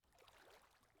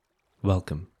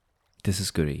Welcome. This is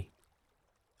Guri.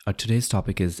 Our today's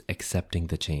topic is accepting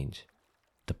the change,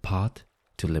 the path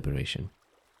to liberation.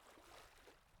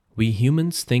 We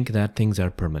humans think that things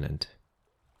are permanent.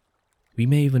 We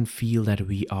may even feel that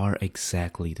we are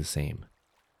exactly the same,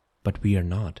 but we are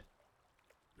not.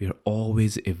 We are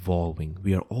always evolving.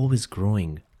 We are always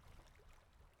growing.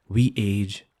 We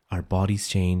age, our bodies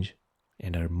change,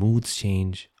 and our moods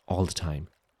change all the time.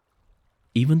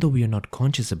 Even though we are not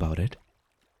conscious about it,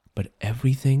 but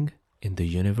everything in the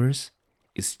universe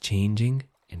is changing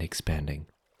and expanding.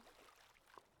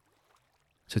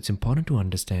 So it's important to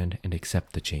understand and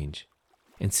accept the change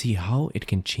and see how it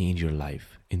can change your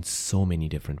life in so many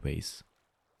different ways.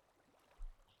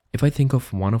 If I think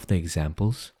of one of the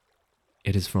examples,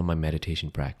 it is from my meditation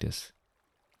practice.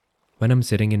 When I'm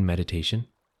sitting in meditation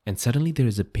and suddenly there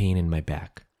is a pain in my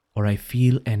back or I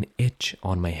feel an itch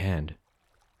on my hand,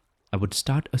 I would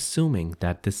start assuming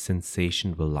that this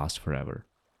sensation will last forever.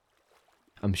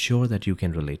 I'm sure that you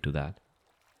can relate to that.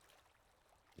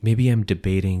 Maybe I'm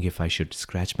debating if I should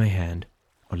scratch my hand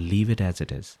or leave it as it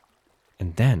is.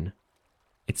 And then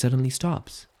it suddenly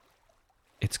stops.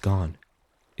 It's gone.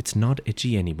 It's not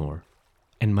itchy anymore.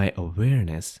 And my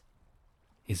awareness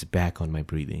is back on my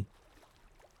breathing.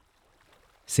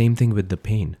 Same thing with the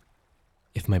pain.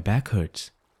 If my back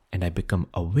hurts and I become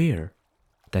aware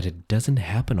that it doesn't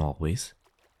happen always,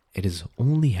 it is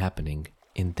only happening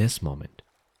in this moment,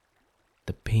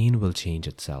 the pain will change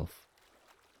itself.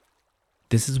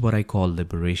 This is what I call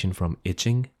liberation from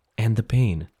itching and the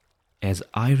pain, as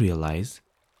I realize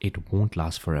it won't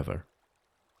last forever.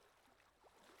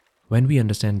 When we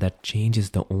understand that change is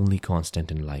the only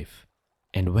constant in life,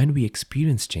 and when we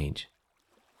experience change,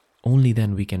 only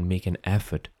then we can make an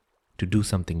effort to do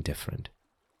something different.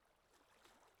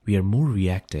 We are more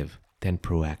reactive than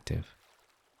proactive.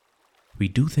 We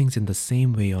do things in the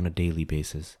same way on a daily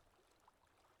basis,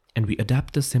 and we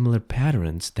adapt the similar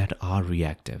patterns that are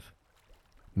reactive.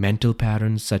 Mental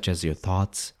patterns such as your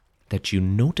thoughts that you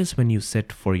notice when you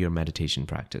sit for your meditation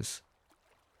practice.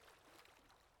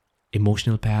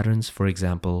 Emotional patterns, for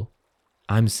example,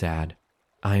 I'm sad,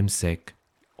 I'm sick,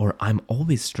 or I'm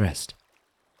always stressed.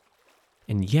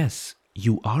 And yes,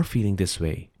 you are feeling this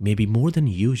way, maybe more than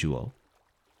usual,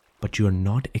 but you are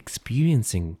not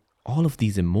experiencing all of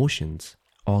these emotions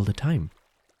all the time.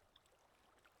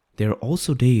 There are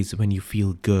also days when you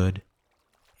feel good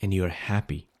and you are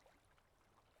happy.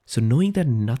 So knowing that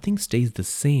nothing stays the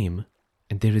same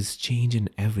and there is change in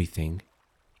everything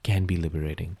can be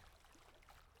liberating.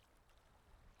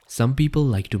 Some people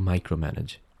like to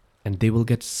micromanage, and they will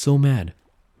get so mad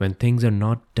when things are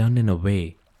not done in a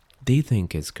way they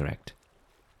think is correct.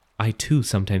 I too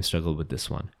sometimes struggle with this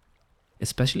one,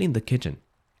 especially in the kitchen.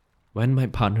 When my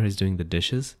partner is doing the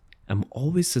dishes, I'm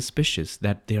always suspicious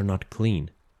that they are not clean.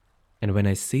 And when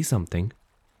I say something,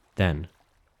 then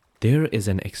there is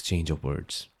an exchange of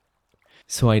words.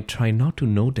 So I try not to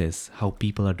notice how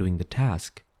people are doing the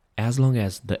task. As long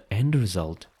as the end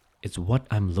result is what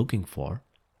I'm looking for,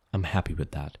 I'm happy with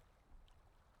that.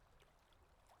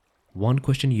 One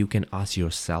question you can ask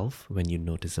yourself when you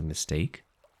notice a mistake,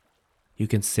 you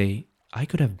can say, I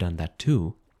could have done that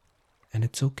too, and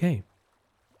it's okay.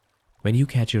 When you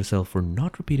catch yourself for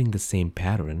not repeating the same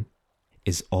pattern,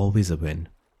 is always a win.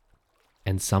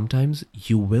 And sometimes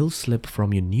you will slip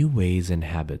from your new ways and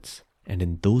habits, and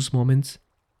in those moments,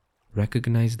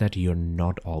 recognize that you're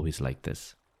not always like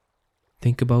this.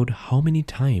 Think about how many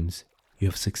times you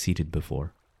have succeeded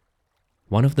before.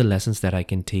 One of the lessons that I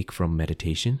can take from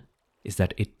meditation is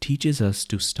that it teaches us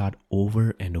to start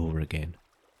over and over again,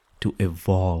 to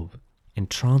evolve and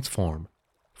transform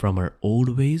from our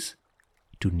old ways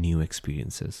to new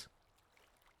experiences.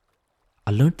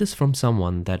 I learned this from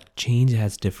someone that change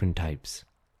has different types.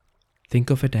 Think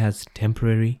of it as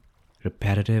temporary,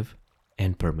 repetitive,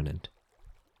 and permanent.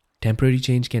 Temporary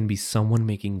change can be someone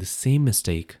making the same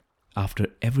mistake after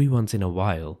every once in a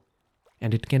while,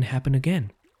 and it can happen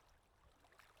again.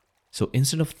 So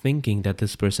instead of thinking that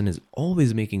this person is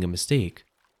always making a mistake,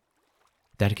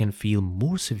 that can feel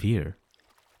more severe,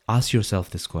 ask yourself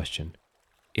this question.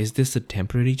 Is this a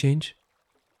temporary change?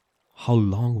 How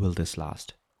long will this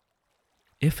last?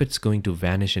 If it's going to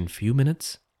vanish in few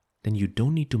minutes, then you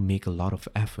don't need to make a lot of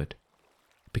effort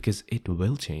because it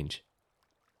will change.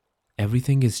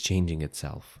 Everything is changing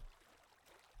itself.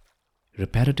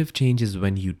 Repetitive change is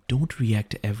when you don't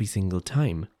react every single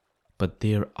time, but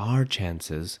there are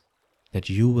chances that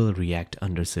you will react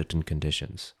under certain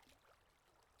conditions.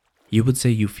 You would say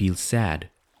you feel sad,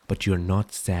 but you're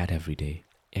not sad every day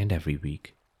and every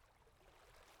week.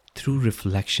 Through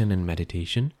reflection and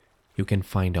meditation, you can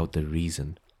find out the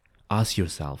reason. Ask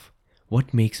yourself,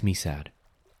 What makes me sad?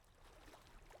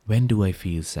 When do I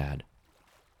feel sad?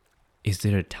 Is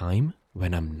there a time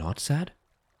when I'm not sad?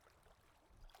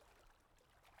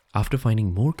 After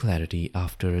finding more clarity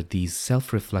after these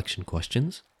self-reflection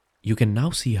questions, you can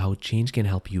now see how change can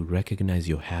help you recognize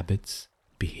your habits,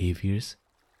 behaviors,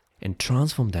 and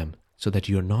transform them so that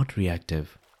you're not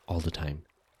reactive all the time.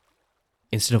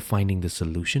 Instead of finding the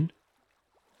solution,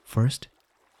 first,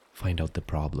 find out the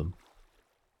problem.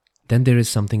 Then there is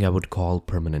something I would call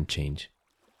permanent change.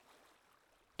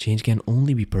 Change can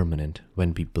only be permanent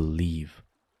when we believe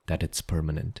that it's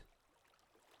permanent.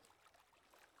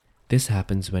 This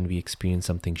happens when we experience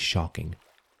something shocking.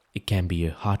 It can be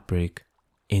a heartbreak,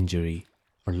 injury,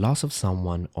 or loss of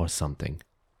someone or something.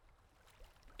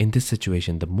 In this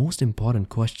situation, the most important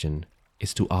question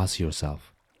is to ask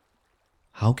yourself,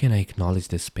 how can I acknowledge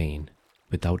this pain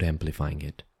without amplifying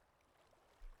it?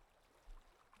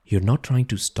 You're not trying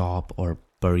to stop or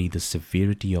bury the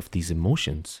severity of these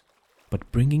emotions, but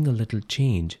bringing a little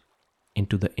change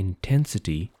into the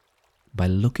intensity by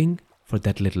looking for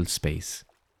that little space.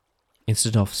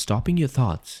 Instead of stopping your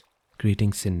thoughts,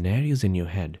 creating scenarios in your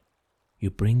head, you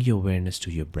bring your awareness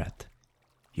to your breath,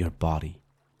 your body,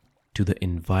 to the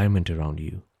environment around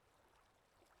you.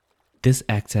 This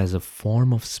acts as a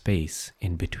form of space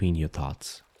in between your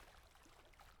thoughts.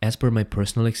 As per my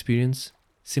personal experience,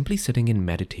 simply sitting in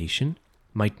meditation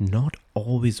might not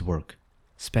always work,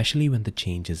 especially when the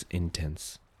change is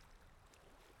intense.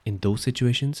 In those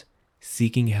situations,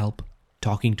 seeking help,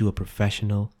 talking to a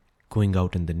professional, going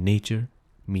out in the nature,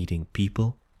 meeting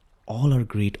people, all are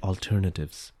great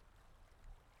alternatives.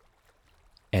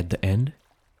 At the end,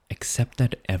 accept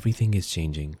that everything is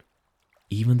changing,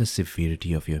 even the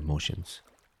severity of your emotions.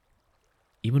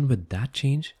 Even with that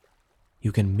change,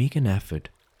 you can make an effort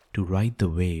to ride the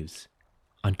waves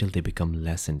until they become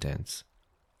less intense.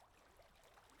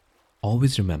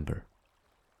 Always remember,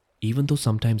 even though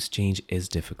sometimes change is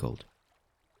difficult,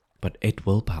 but it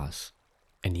will pass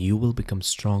and you will become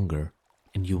stronger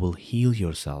and you will heal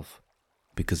yourself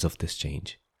because of this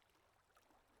change.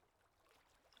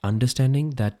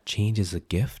 Understanding that change is a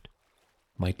gift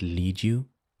might lead you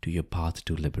to your path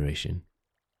to liberation.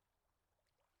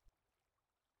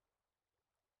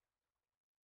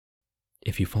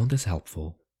 If you found this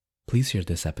helpful, please share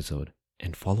this episode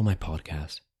and follow my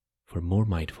podcast for more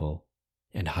mindful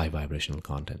and high vibrational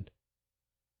content.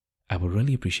 I would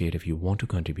really appreciate if you want to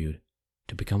contribute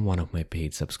to become one of my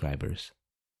paid subscribers.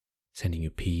 Sending you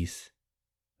peace,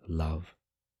 love,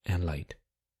 and light.